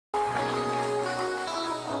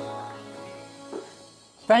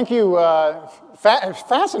Thank you.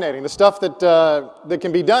 Fascinating, the stuff that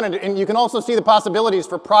can be done. And you can also see the possibilities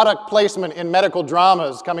for product placement in medical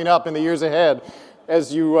dramas coming up in the years ahead,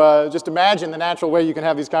 as you just imagine the natural way you can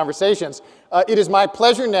have these conversations. It is my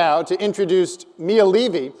pleasure now to introduce Mia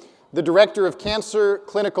Levy, the Director of Cancer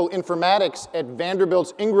Clinical Informatics at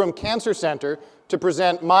Vanderbilt's Ingram Cancer Center, to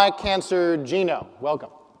present My Cancer Genome.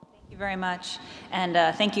 Welcome. Thank you very much, and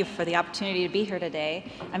thank you for the opportunity to be here today.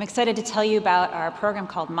 I'm excited to tell you about our program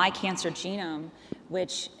called My Cancer Genome,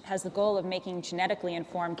 which has the goal of making genetically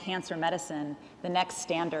informed cancer medicine the next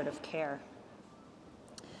standard of care.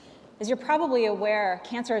 As you're probably aware,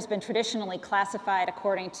 cancer has been traditionally classified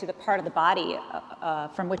according to the part of the body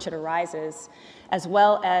from which it arises, as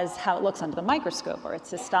well as how it looks under the microscope, or its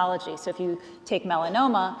histology. So if you take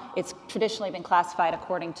melanoma, it's traditionally been classified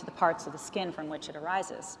according to the parts of the skin from which it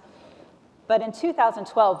arises. But in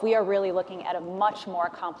 2012, we are really looking at a much more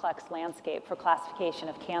complex landscape for classification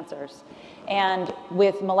of cancers. And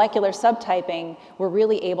with molecular subtyping, we're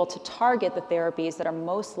really able to target the therapies that are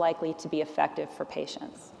most likely to be effective for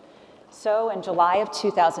patients. So in July of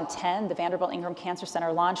 2010, the Vanderbilt Ingram Cancer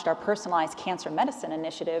Center launched our personalized cancer medicine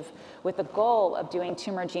initiative with the goal of doing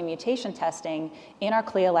tumor gene mutation testing in our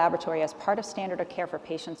CLIA laboratory as part of standard of care for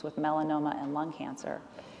patients with melanoma and lung cancer.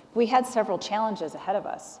 We had several challenges ahead of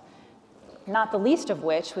us, not the least of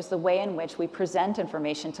which was the way in which we present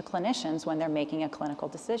information to clinicians when they're making a clinical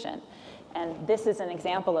decision. And this is an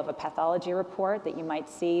example of a pathology report that you might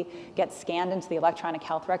see get scanned into the electronic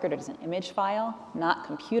health record as an image file, not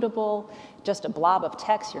computable, just a blob of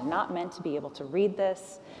text. You're not meant to be able to read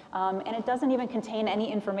this. And it doesn't even contain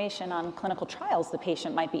any information on clinical trials the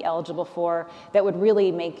patient might be eligible for that would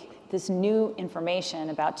really make this new information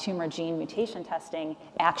about tumor gene mutation testing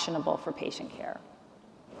actionable for patient care.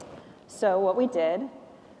 So what we did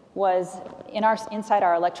was inside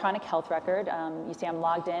our electronic health record, you see I'm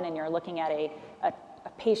logged in and you're looking at a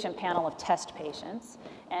patient panel of test patients.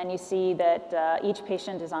 And you see that each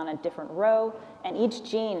patient is on a different row and each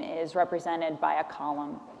gene is represented by a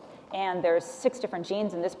column. And there's 6 different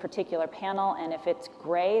genes in this particular panel, and if it's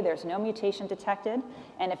gray, there's no mutation detected.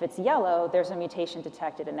 And if it's yellow, there's a mutation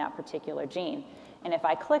detected in that particular gene. And if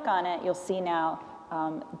I click on it, you'll see now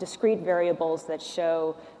discrete variables that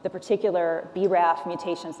show the particular BRAF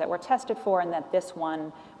mutations that were tested for and that this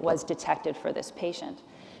one was detected for this patient.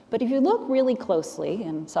 But if you look really closely,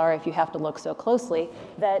 and sorry if you have to look so closely,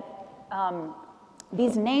 that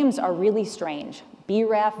these names are really strange.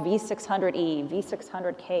 BRAF V600E,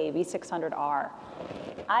 V600K, V600R.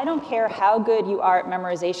 I don't care how good you are at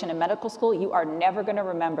memorization in medical school, you are never going to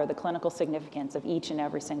remember the clinical significance of each and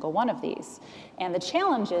every single one of these. And the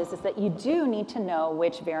challenge is that you do need to know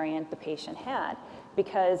which variant the patient had,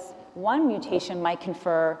 because one mutation might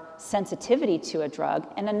confer sensitivity to a drug,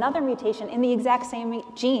 and another mutation in the exact same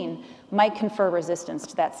gene might confer resistance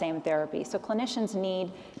to that same therapy. So clinicians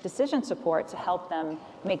need decision support to help them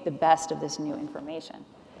make the best of this new information.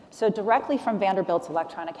 So directly from Vanderbilt's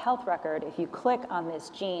electronic health record, if you click on this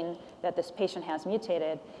gene that this patient has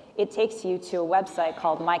mutated, it takes you to a website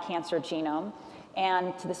called My Cancer Genome,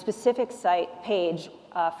 and to the specific site page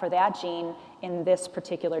for that gene in this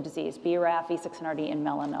particular disease, BRAF V600E in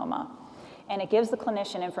melanoma. And it gives the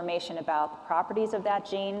clinician information about the properties of that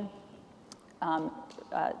gene,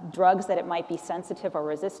 drugs that it might be sensitive or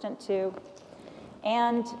resistant to,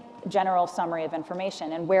 and general summary of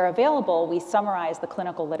information. And where available, we summarize the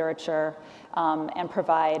clinical literature and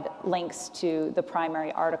provide links to the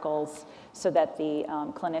primary articles so that the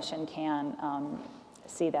clinician can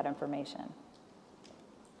see that information.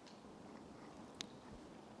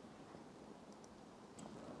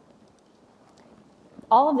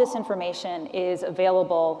 All of this information is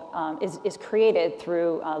available, is created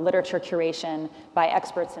through literature curation by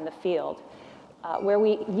experts in the field. Where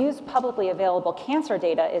we use publicly available cancer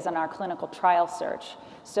data is in our clinical trial search.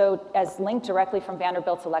 So as linked directly from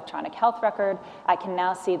Vanderbilt's electronic health record, I can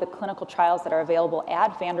now see the clinical trials that are available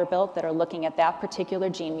at Vanderbilt that are looking at that particular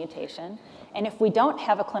gene mutation. And if we don't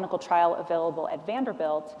have a clinical trial available at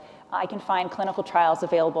Vanderbilt, I can find clinical trials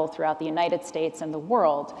available throughout the United States and the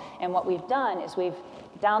world. And what we've done is we've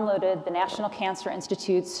downloaded the National Cancer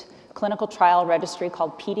Institute's clinical trial registry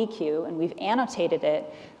called PDQ, and we've annotated it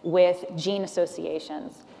with gene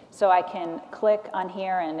associations. So I can click on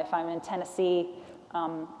here, and if I'm in Tennessee,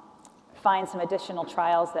 find some additional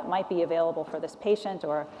trials that might be available for this patient,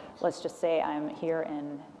 or let's just say I'm here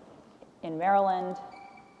in Maryland,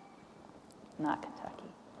 not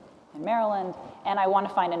Kentucky. in Maryland, and I want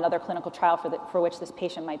to find another clinical trial for which this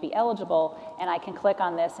patient might be eligible, and I can click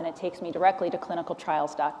on this and it takes me directly to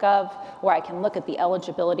clinicaltrials.gov, where I can look at the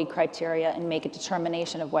eligibility criteria and make a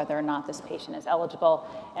determination of whether or not this patient is eligible,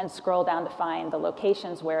 and scroll down to find the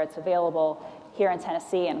locations where it's available here in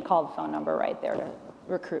Tennessee and call the phone number right there to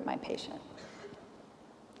recruit my patient.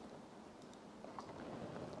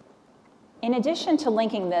 In addition to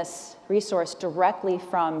linking this resource directly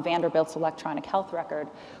from Vanderbilt's electronic health record,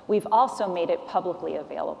 we've also made it publicly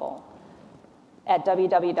available at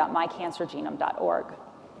www.mycancergenome.org.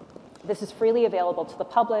 This is freely available to the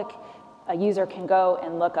public. A user can go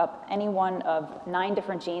and look up any one of 9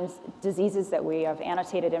 different diseases that we have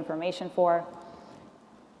annotated information for,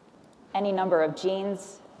 any number of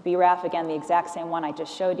genes, BRAF, again, the exact same one I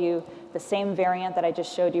just showed you, the same variant that I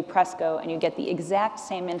just showed you, press go, and you get the exact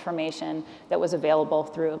same information that was available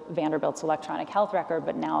through Vanderbilt's electronic health record,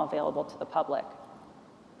 but now available to the public.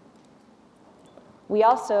 We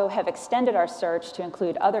also have extended our search to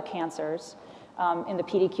include other cancers in the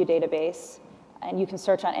PDQ database, and you can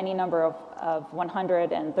search on any number of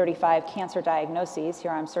 135 cancer diagnoses. Here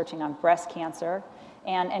I'm searching on breast cancer,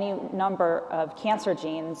 and any number of cancer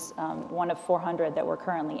genes, one of 400 that we're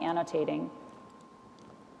currently annotating.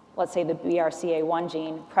 Let's say the BRCA1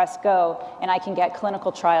 gene, press go, and I can get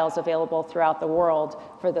clinical trials available throughout the world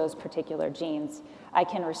for those particular genes. I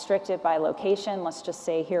can restrict it by location. Let's just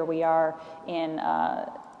say here we are in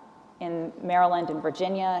Maryland and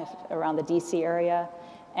Virginia, around the DC area.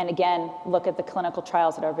 And again, look at the clinical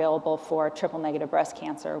trials that are available for triple-negative breast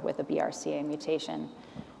cancer with a BRCA mutation.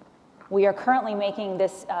 We are currently making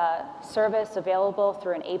this service available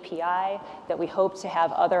through an API that we hope to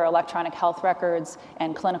have other electronic health records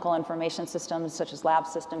and clinical information systems, such as lab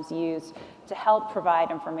systems, use to help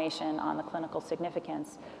provide information on the clinical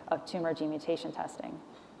significance of tumor gene mutation testing.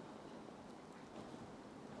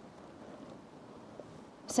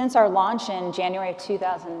 Since our launch in January of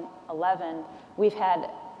 2011, we've had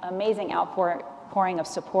amazing outpouring of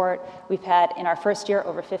support. We've had, in our first year,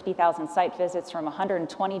 over 50,000 site visits from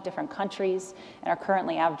 120 different countries, and are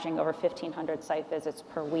currently averaging over 1,500 site visits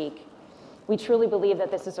per week. We truly believe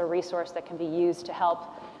that this is a resource that can be used to help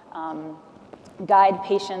guide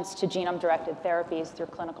patients to genome-directed therapies through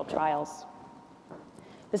clinical trials.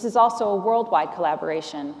 This is also a worldwide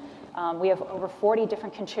collaboration. We have over 40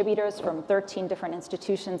 different contributors from 13 different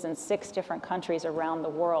institutions in 6 different countries around the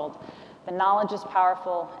world. The knowledge is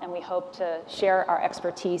powerful, and we hope to share our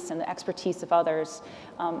expertise and the expertise of others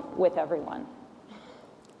with everyone.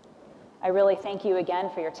 I really thank you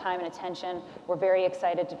again for your time and attention. We're very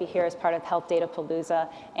excited to be here as part of Health Datapalooza,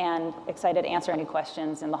 and excited to answer any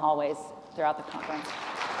questions in the hallways throughout the conference.